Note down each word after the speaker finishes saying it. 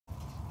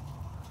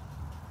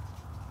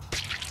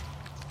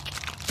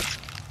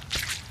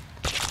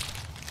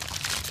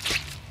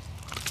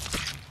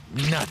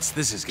Nuts,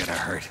 this is gonna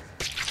hurt.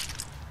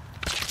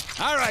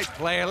 All right,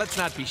 player, let's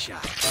not be shy.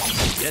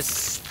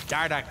 Just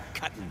start a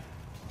cutting.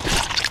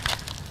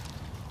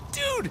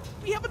 Dude,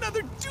 we have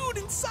another dude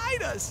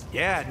inside us.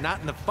 Yeah,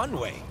 not in the fun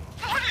way.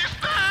 What is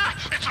that?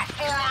 It's a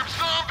four-armed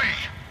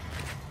zombie!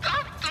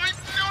 I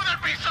knew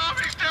there'd be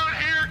zombies down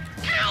here!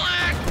 Kill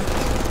it!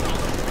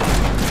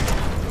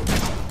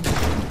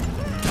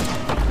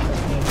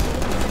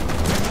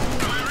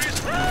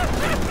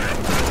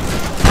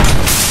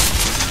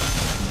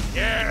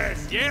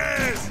 Yes,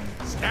 yes!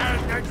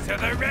 Stand next to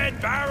the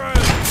red barrel!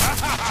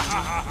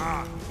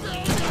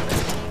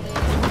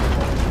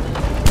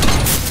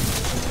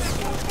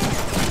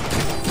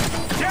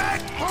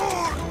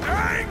 Deadpool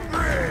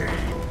angry!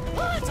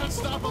 It's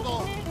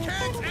unstoppable!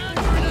 Kegs and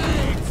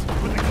grenades!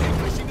 But the keg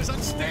machine is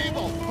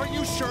unstable! Are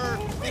you sure?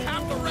 We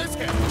have to risk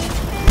it!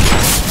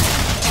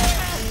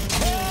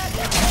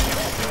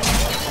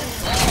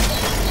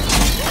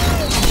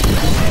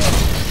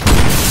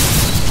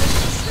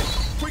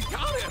 We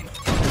got him!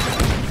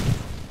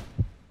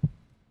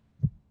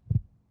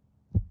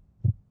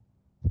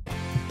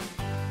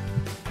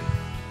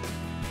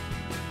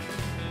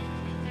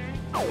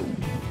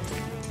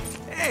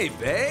 Hey,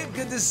 babe,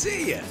 good to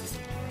see you.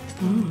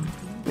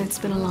 It's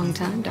been a long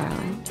time,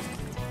 darling.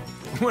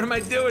 What am I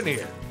doing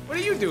here? What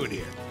are you doing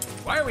here?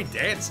 Why are we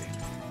dancing?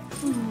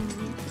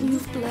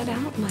 You've bled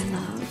out, my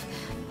love.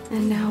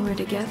 And now we're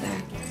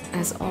together.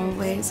 As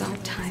always, our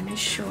time is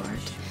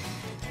short.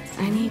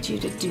 I need you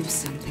to do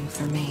something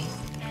for me.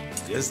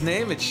 Just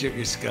name it,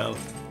 Sugar Skull.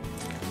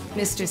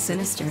 Mr.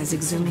 Sinister is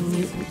exhuming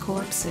mutant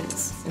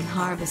corpses and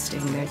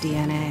harvesting their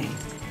DNA.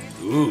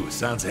 Ooh,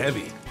 sounds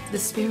heavy. The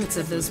spirits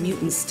of those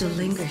mutants still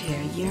linger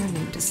here,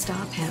 yearning to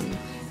stop him.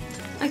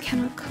 I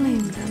cannot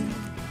claim them.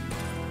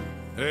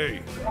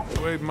 Hey,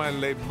 who ate my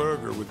late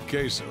burger with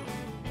queso?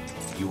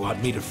 You want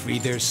me to free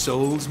their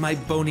souls, my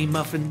bony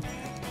muffin?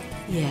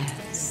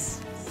 Yes.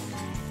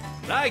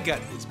 I got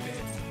this, babe.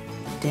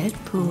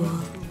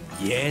 Deadpool.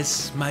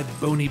 Yes, my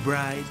bony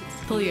bride.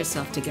 Pull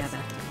yourself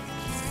together.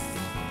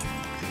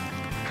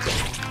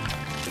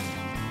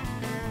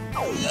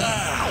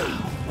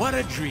 What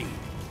a dream.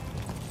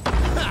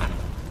 Ha!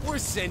 We're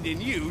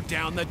sending you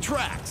down the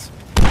tracks.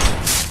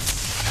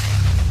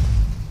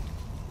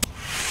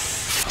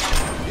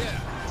 Yeah,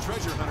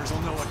 treasure hunters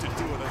will know what to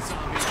do with a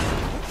zombie.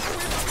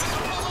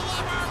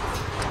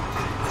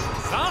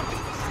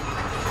 Zombies?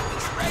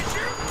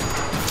 Treasure?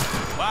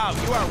 Wow,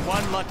 you are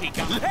one lucky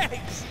guy.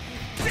 Legs!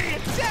 See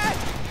it, Dad!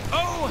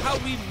 Oh, how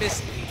we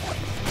missed thee.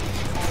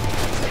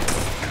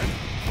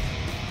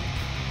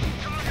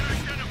 Target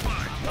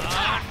identified!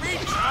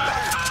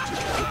 Recharge!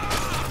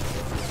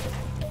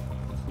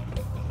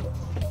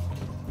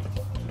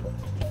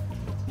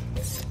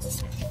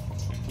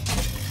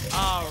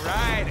 All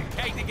right, a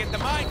keg to get the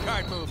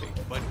minecart moving.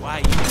 But why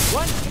use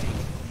one keg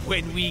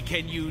when we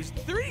can use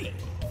three?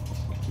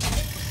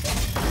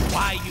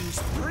 Why use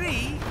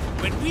three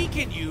when we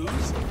can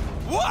use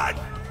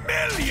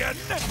 1,000,000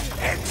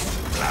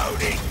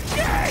 exploding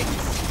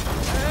kegs?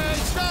 Hey,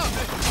 stop!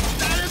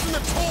 That isn't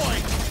a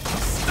toy!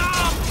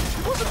 Stop!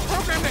 It wasn't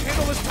programmed to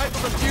handle this type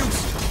of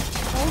abuse!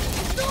 Oh,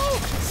 no!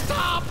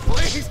 Stop,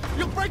 please!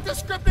 You'll break the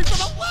scripting for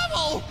the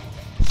level!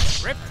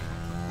 Script?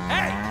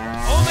 Hey!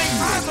 Only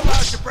I'm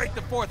allowed to break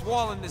the fourth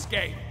wall in this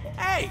game.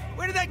 Hey,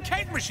 where did that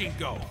keg machine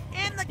go?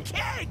 In the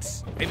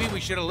kegs! Maybe we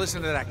should have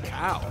listened to that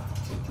cow.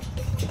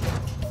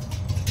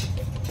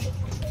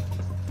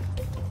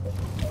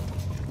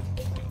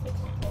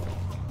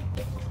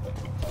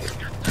 You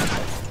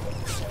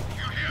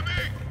hear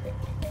me?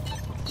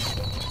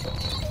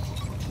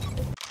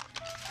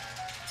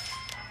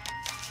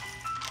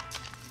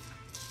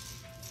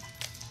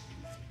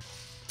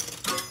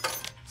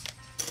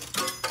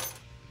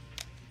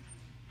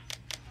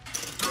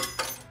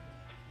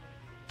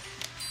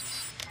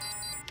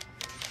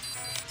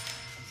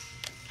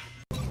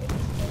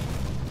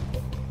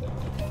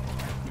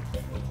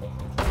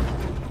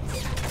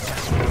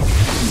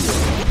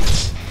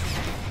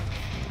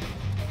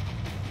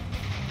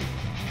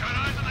 Got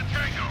eyes on the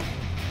tango!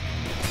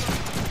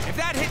 If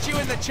that hit you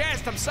in the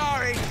chest, I'm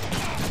sorry.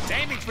 It's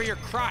aiming for your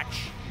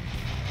crotch.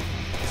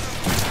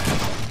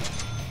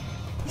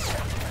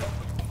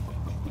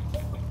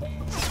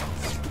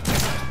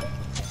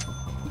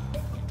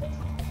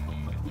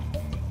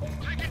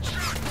 Taking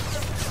shots!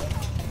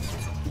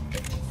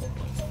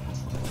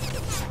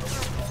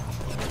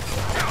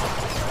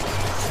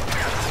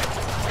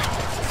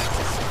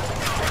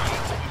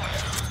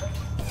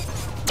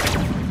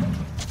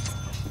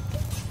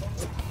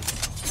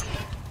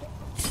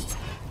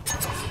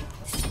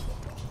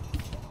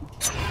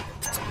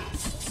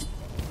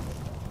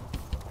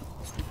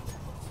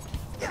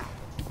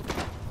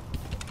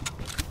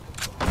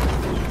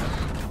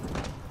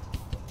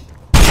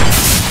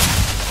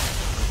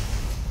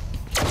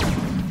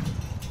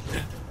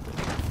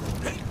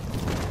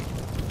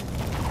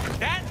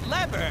 That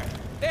lever!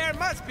 There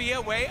must be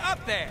a way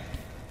up there.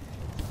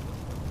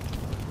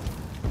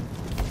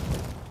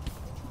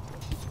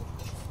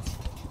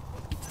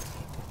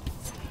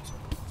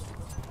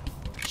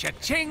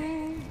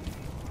 Cha-ching!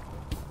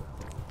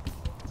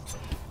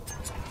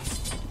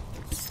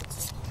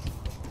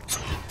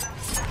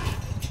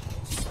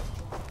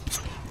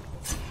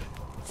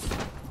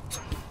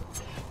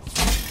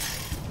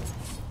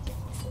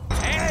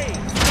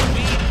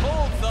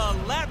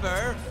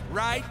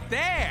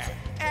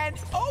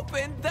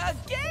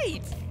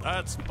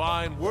 That's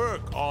fine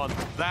work on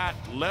that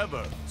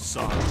lever,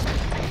 son.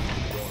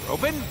 Door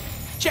open?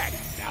 Check.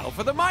 Now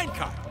for the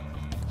minecart.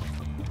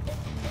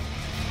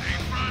 Hey,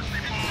 Frosty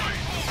boy!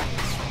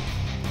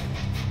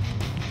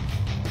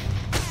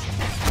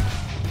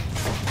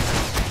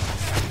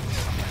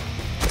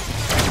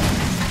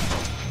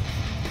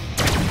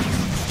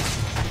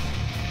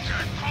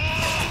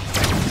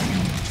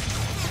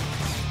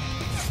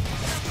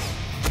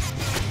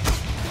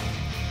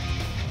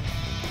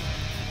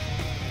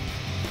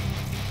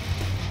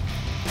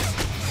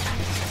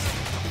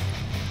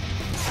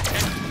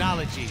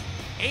 Technology.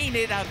 Ain't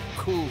it a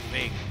cool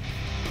thing?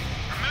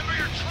 Remember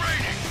your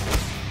training!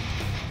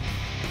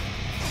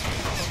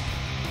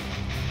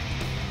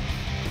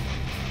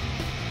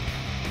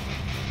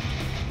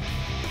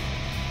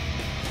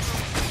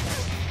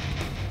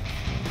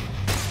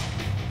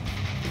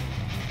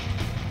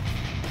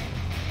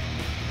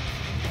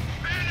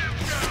 Let him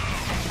go!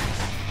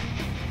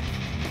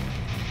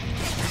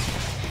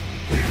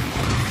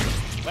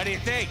 What do you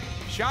think?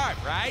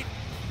 Sharp, right?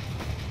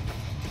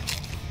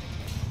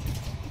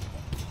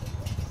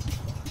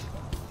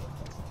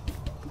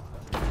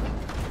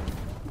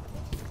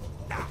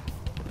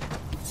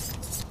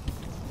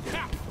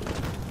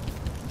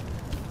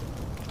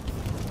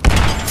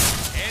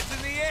 Hands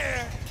in the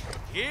air.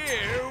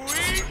 Here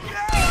we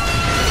go!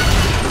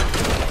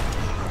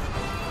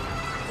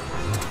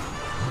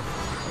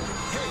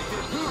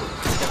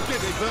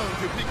 Billy Bone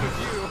to pick with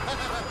you.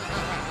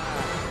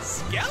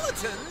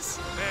 Skeletons?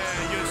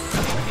 You're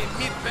sucking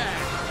me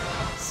back.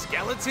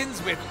 Skeletons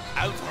with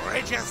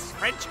outrageous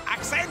French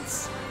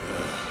accents?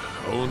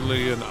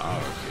 Only in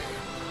our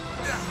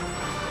game.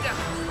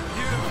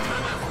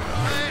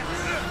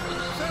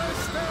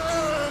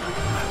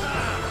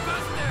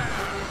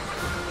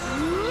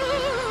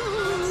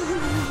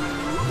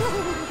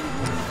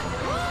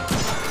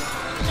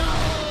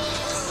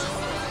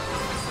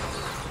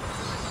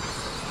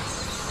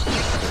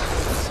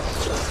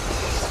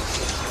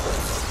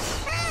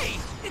 Hey,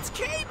 it's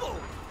Cable!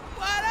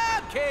 What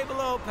up, Cable,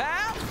 old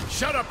pal?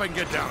 Shut up and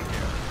get down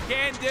here.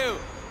 Can do.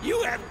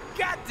 You have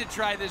got to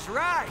try this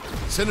ride.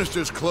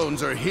 Sinister's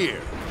clones are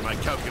here. My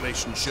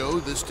calculations show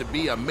this to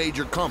be a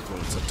major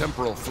confluence of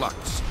temporal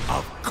flux.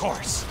 Of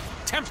course.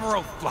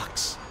 Temporal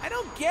flux. I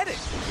don't get it.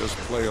 Just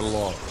play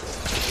along.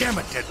 Damn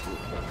it, Deadpool.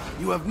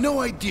 You have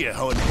no idea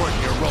how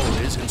important your role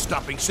is in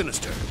stopping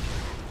Sinister.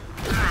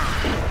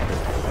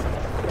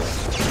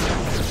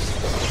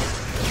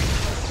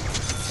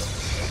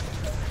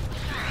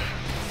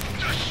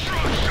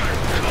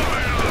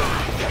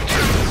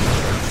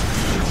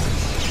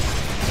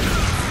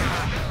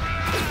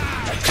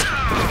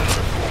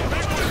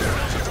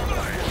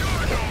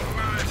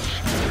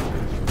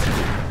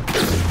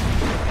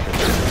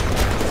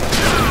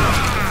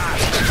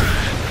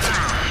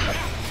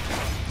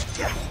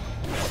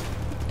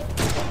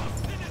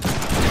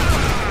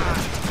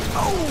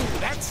 Oh,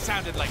 that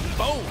sounded like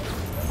bone.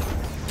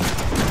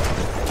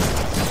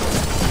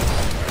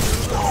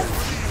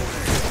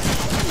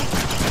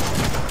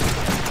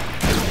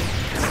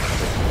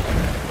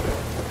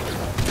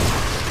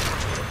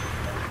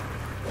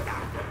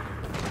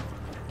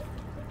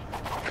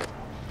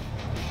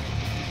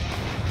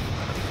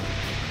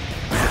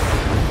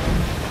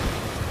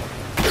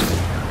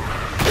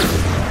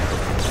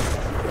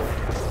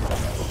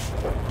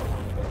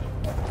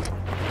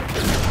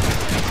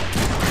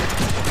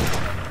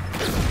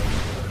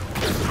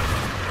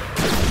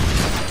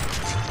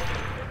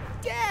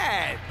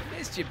 Dad,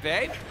 missed you,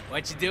 babe.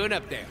 What you doing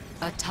up there?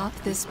 Atop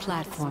this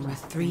platform are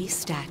 3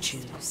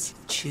 statues.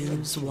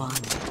 Choose one.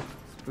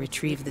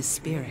 Retrieve the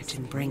spirit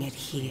and bring it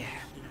here.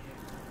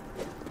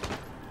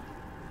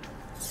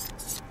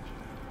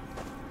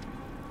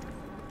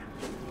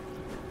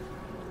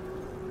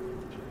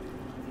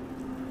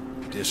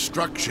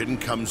 Destruction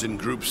comes in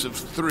groups of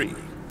 3.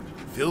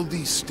 Fill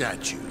these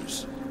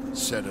statues.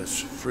 Set us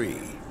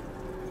free.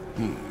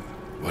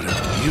 What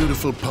a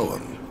beautiful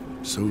poem.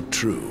 So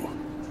true.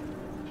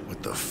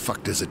 What the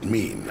fuck does it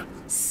mean?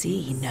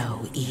 See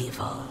no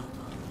evil.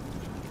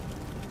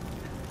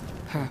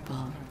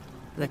 Purple,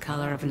 the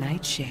color of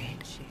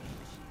nightshade.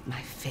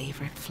 My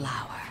favorite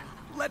flower.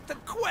 Let the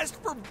quest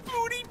for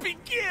booty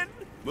begin.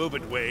 Move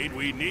it, Wade.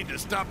 We need to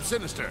stop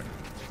Sinister.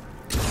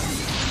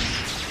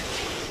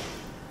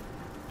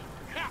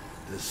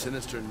 Does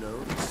Sinister know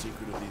the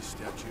secret of these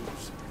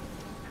statues?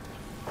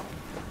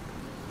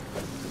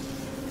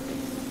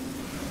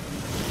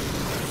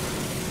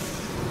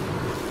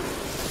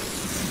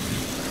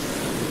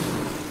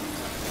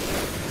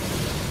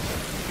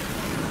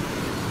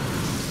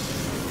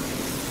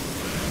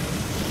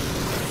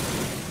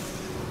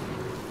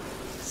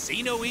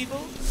 See no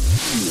evil?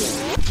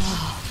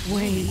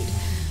 Wade,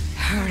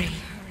 hurry.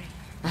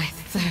 I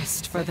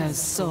thirst for those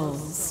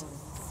souls.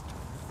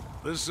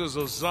 This is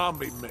a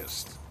zombie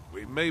mist.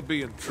 We may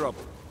be in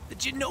trouble. The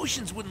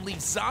Genosians wouldn't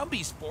leave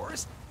zombies for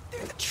us.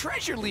 They're the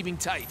treasure-leaving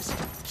types.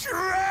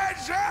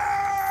 Treasure!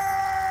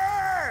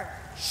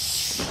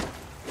 Shh!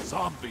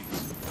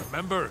 Zombies,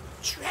 remember?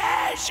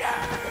 Treasure!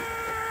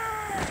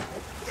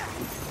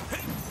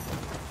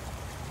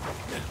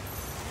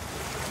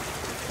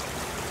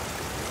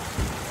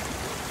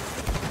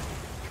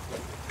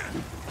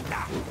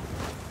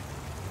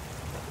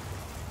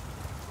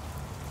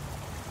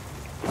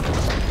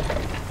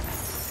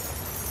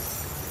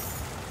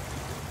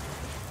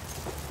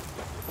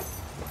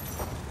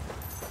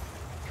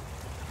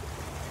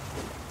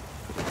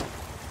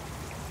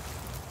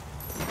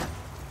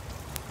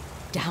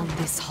 Down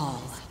this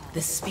hall.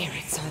 The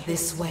spirits are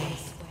this way.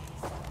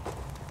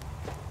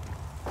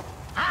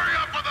 Hurry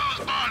up with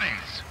those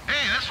bodies!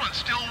 Hey, this one's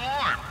still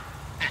warm.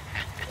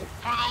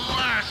 For the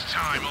last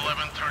time,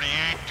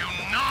 1138, do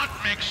not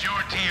mix your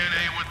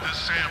DNA with the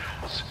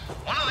samples.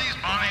 One of these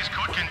bodies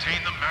could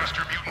contain the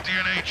master mutant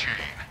DNA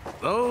chain.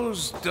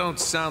 Those don't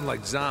sound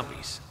like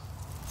zombies.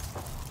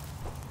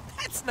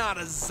 That's not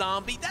a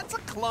zombie, that's a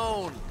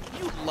clone.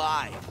 You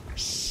lied.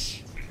 Shh.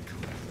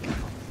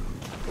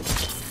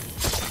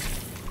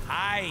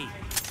 Hi.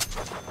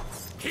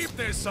 Keep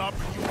this up,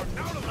 and you are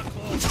out of the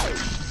close.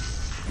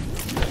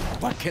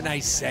 What can I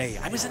say?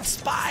 I was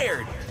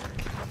inspired.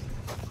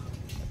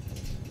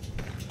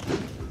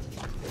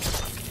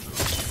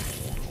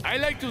 I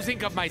like to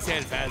think of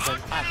myself as an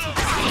artist.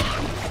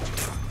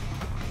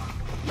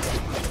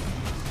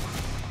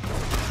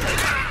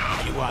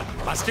 You want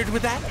mustard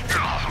with that?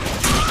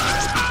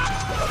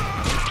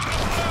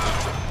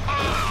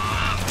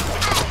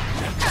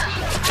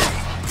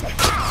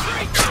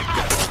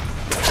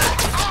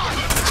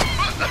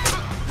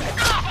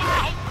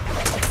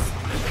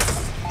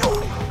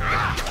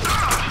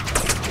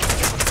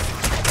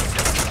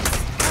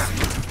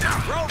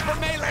 Roll for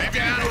melee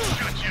damage!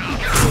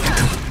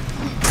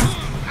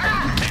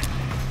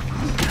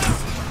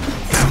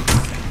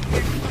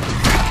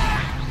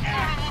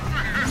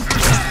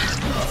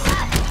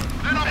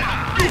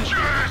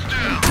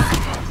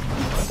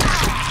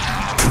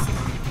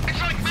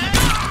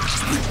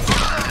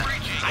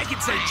 I can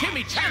say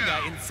chimichanga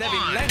in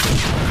 7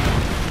 languages.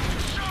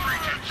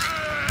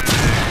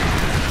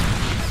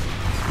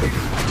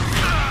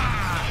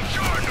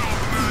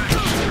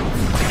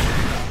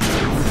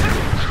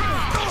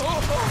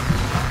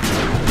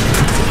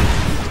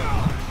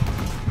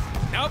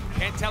 Nope,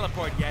 can't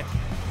teleport yet.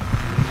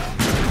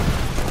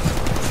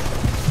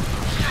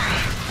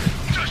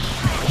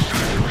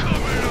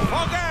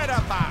 Forget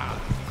about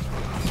it.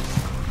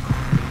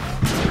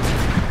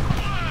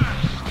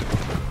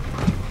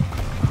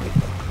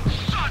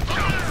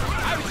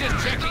 I was just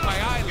checking my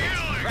eyelids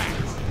for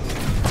cracks.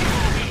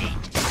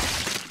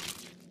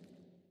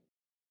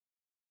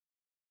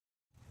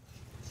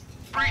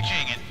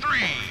 Breaching in 3,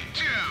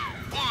 2,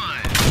 1.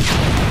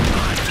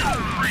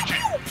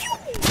 Breaching.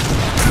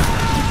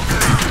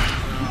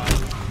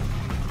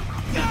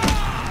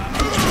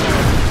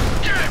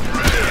 Get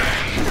ready!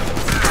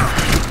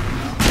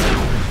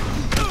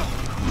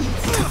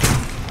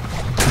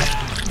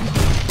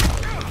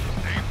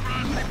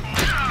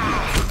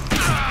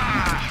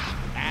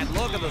 And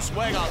look at the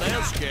swing on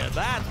this kid.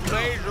 That's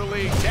major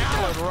league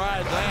talent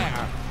right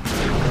there.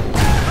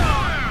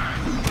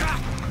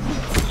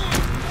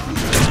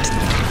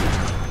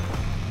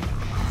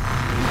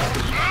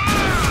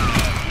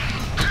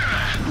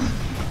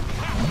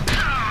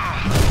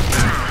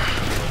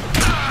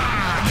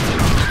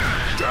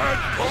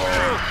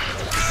 Deadpool!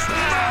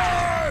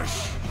 Smash!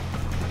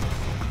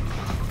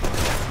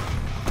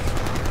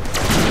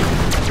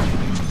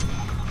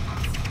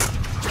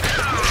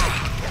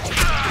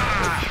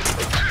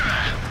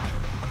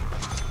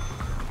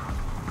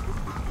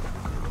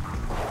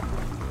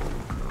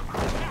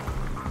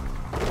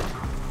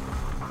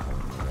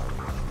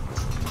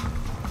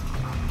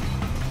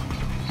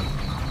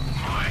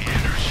 My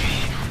energy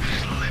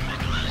is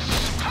limitless.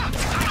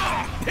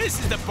 This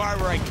is the part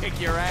where I kick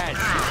your ass.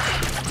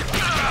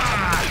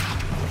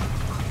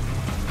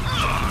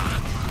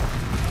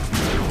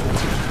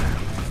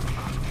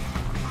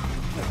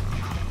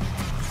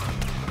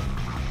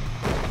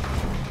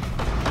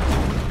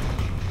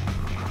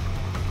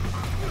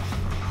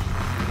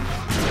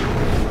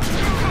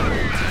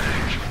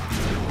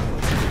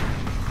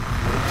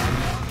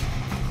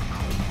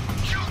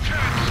 You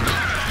can't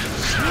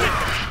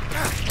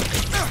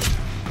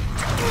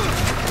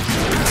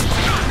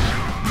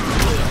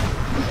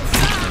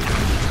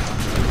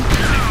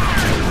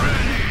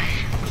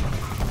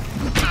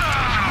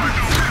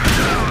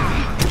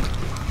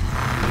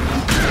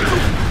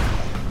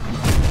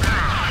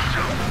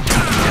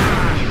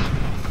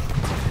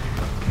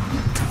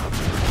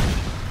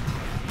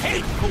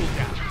Hate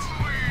cooldowns.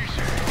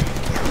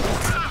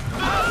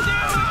 I'll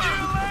deal with you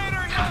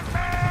later, young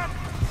man!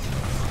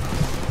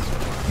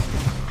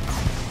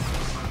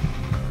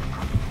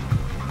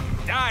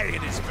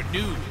 Dying is for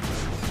noobs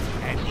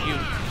and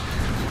mutants.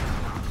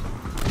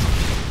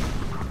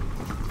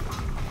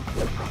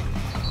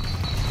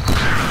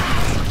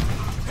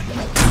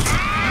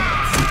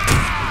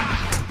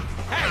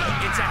 Hey,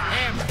 it's a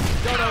hammer.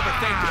 Don't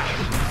overthink it.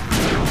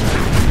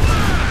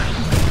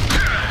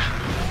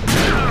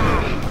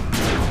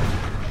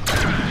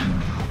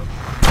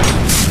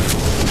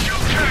 You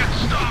can't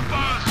stop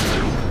us!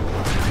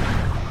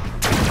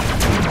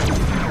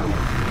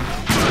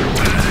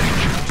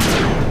 Pathetic!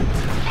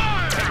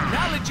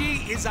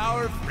 is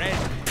our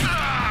friend.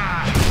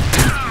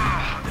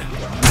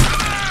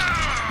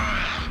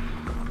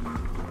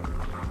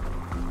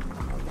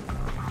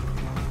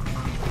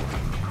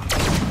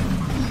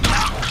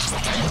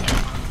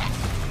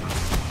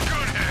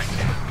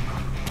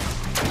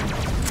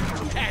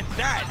 And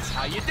that's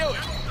how you do it.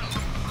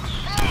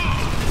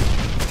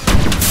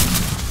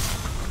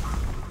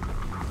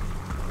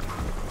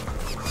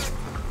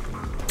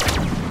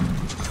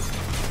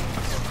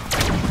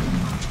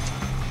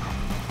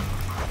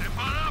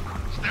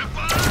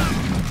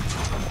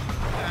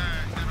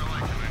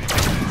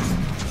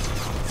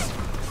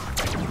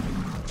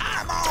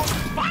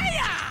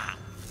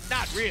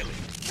 Really,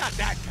 not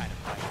that kind of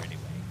fire anyway.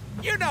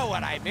 You know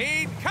what I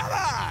mean, come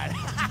on!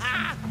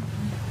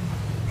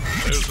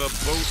 There's a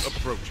boat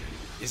approaching.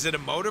 Is it a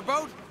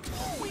motorboat?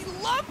 Oh, we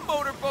love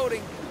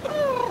motorboating!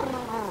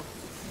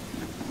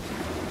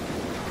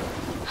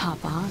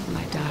 Hop on,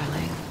 my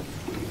darling.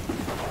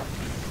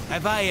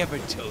 Have I ever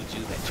told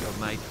you that you're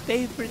my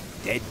favorite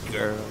dead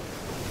girl?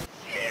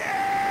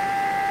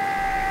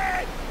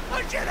 Yeah!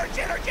 Oh shit, oh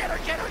shit, oh shit, oh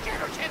shit, oh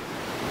shit, oh shit!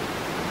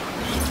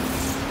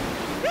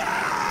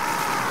 Ah!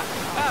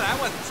 Oh, that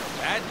wasn't so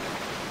bad.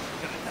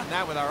 Could have done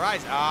that with our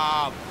eyes.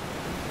 Oh.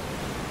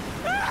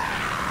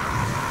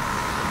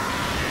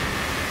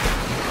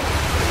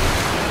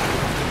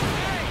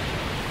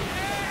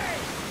 Hey!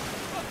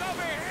 Look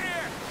over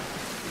here!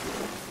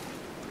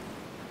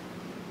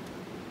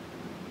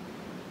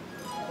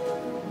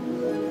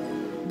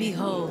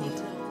 Behold,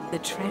 the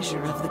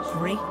treasure of the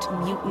great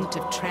mutant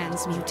of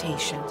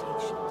transmutation.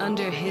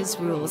 Under his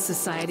rule,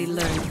 society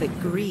learned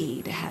that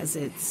greed has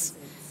its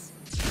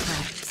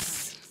price.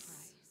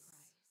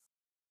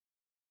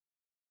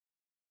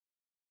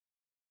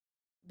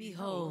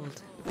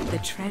 Behold, the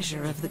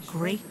treasure of the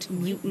great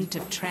mutant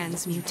of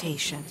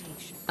transmutation.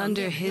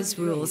 Under his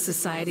rule,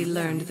 society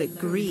learned that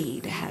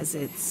greed has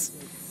its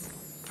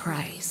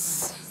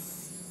price.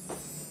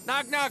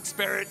 Knock, knock,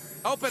 spirit.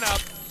 Open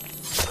up.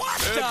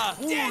 What the?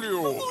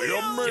 Deadpool, the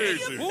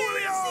amazing.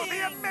 Deadpool,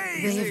 the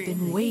amazing. They have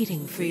been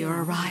waiting for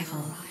your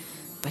arrival,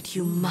 but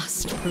you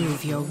must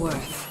prove your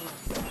worth.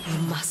 You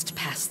must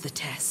pass the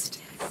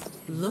test.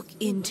 Look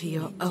into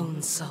your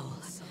own soul.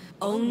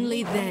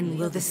 Only then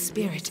will the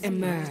spirit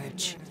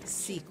emerge.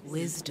 Seek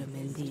wisdom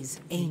in these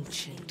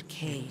ancient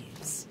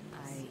caves.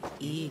 I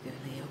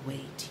eagerly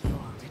await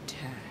your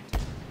return.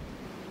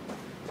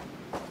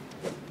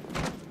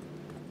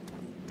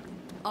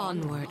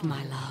 Onward,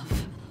 my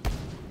love.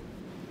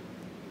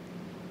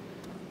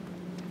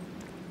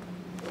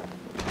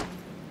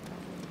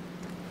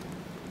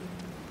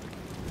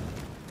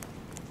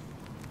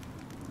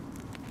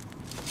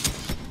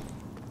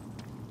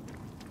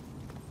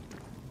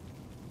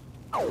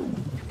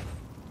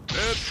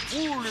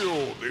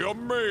 Deadpoolio, the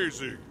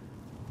amazing.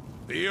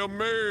 The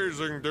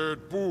amazing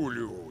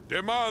Deadpoolio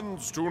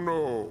demands to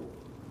know,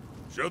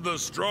 should the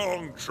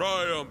strong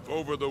triumph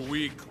over the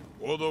weak,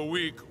 or the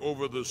weak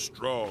over the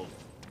strong?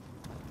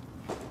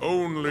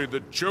 Only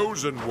the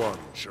chosen one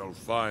shall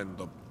find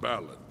the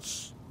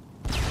balance.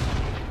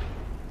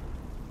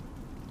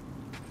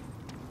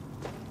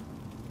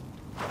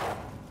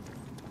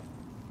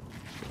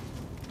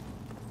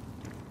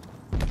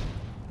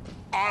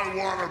 I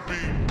wanna be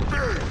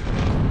big!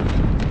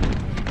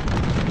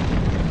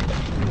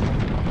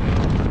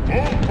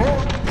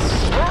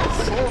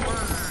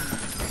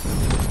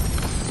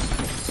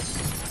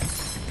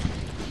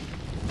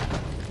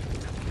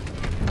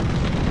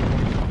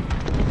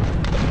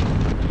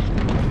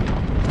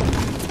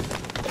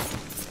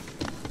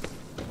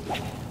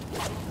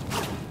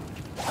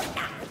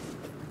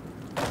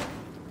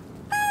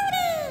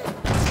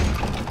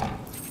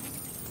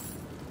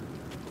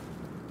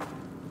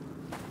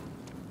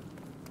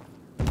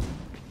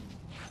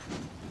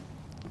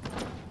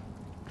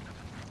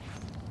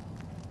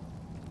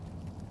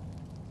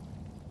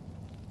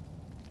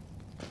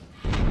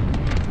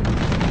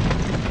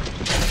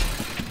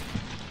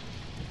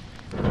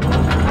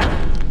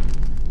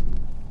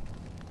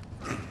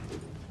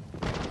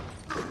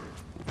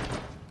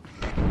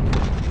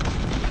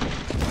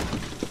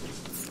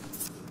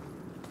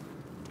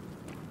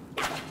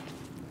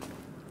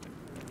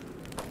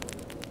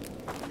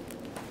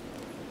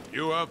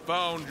 You have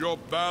found your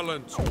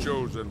balance,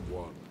 chosen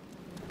one.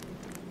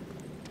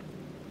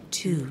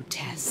 2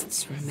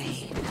 tests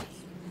remain.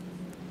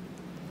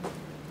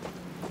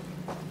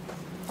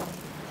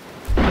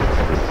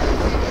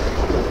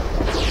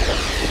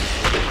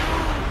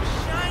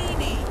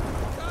 Shiny!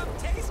 Come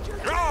taste your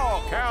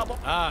Go, cowboy!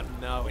 Oh,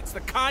 no. It's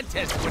the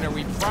contest winner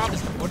we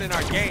promised to put in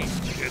our game.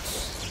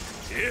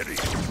 It's Kitty.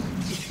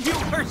 You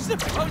were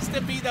supposed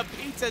to be the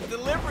pizza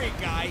delivery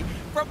guy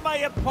from my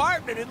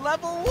apartment in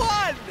level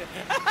 1!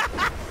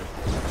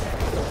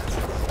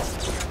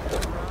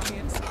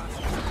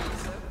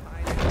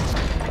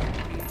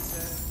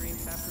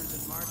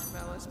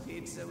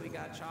 Pizza, we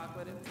got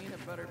chocolate and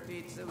peanut butter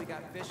pizza, we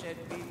got fish head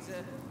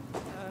pizza,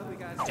 we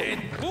got...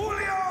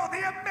 Deadpoolio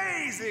the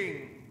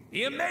Amazing!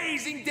 The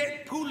amazing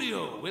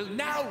Deadpoolio will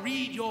now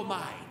read your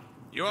mind.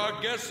 You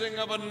are guessing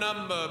of a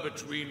number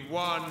between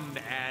 1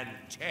 and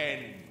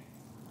 10.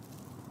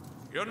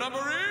 Your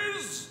number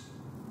is...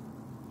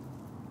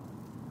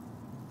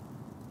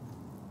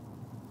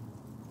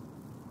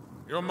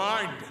 Your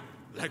mind,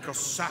 like a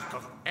sack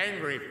of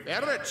angry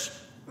ferrets,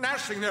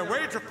 gnashing their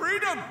way to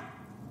freedom.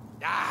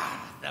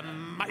 Ah, the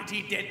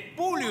mighty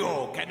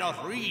Deadpoolio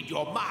cannot read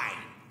your mind.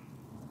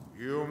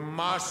 You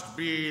must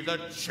be the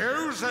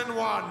chosen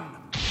one.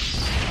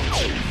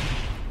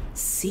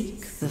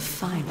 Seek the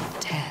final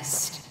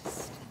test.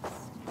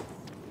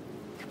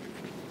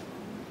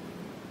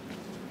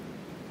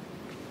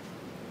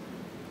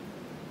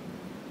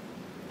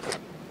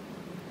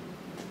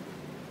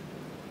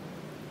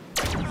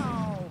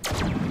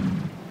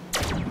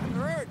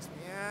 Hurts,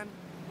 man.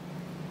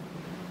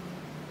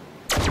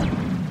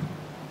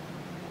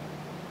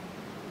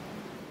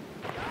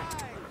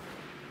 Die,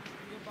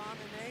 the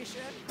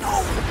abomination.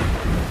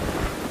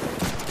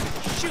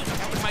 Shoot,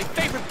 that was my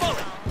favorite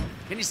bullet.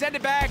 Can you send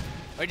it back?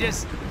 Or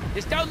just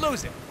don't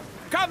lose it.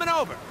 Coming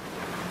over.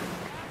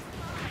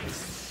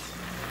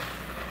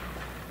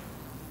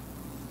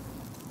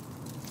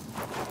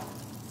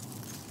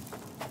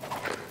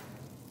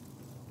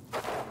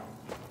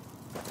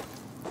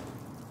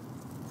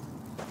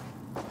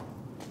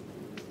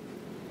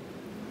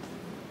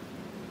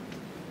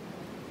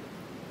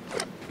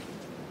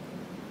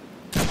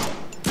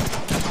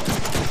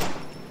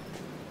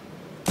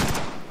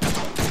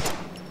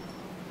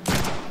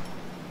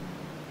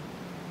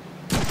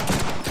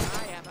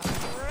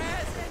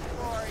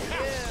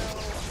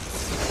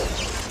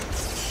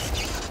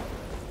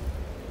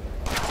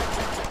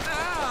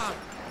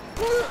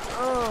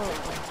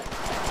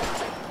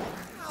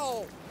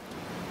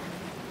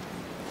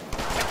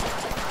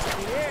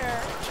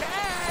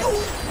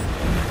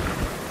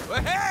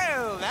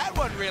 Well, that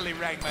one really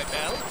rang my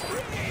bell.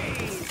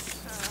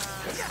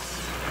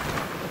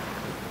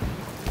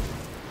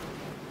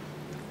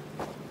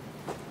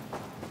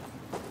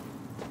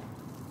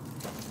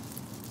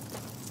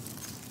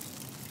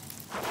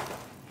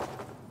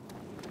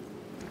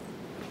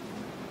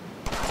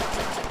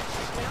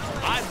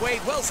 I'm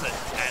Wade Wilson,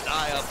 and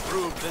I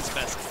approve this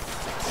message.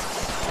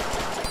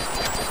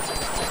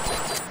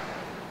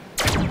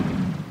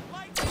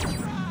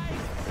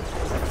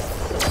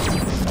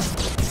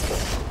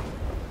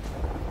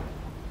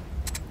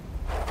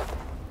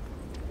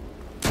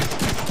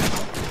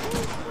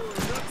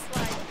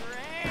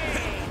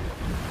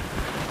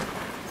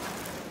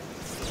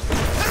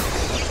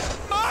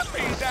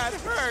 That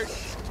hurt!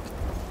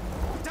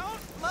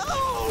 Don't move!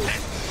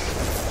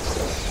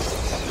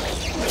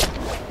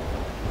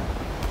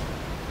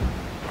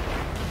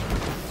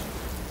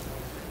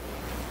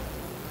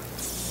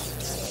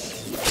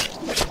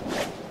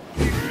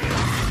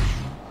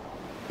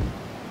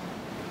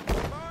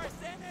 More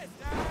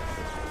sinister!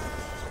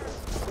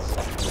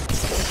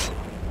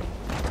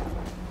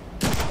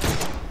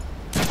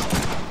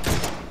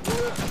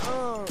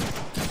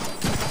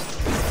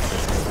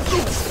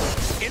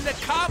 In the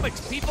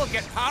comics, people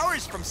get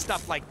powers from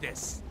stuff like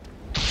this.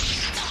 I'll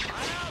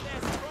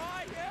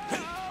destroy you!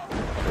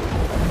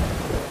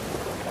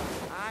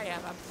 I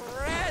have a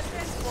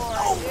present for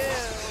you.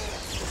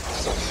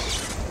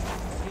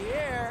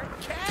 Here,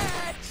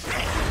 catch!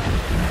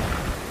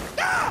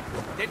 Ah!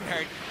 Didn't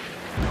hurt.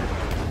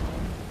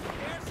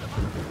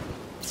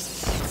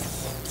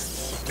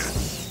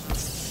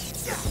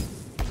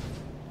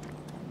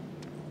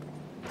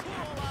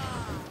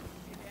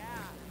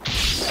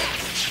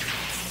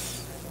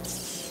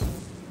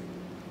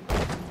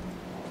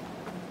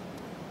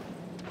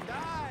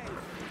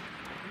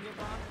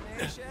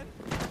 Here's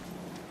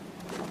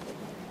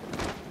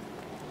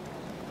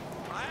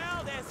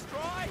I'll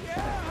destroy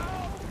you!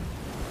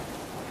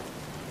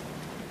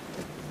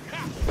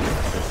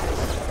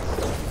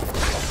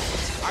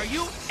 Are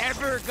you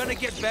ever gonna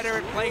get better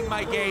at playing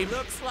my game?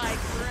 Looks like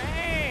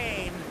rain!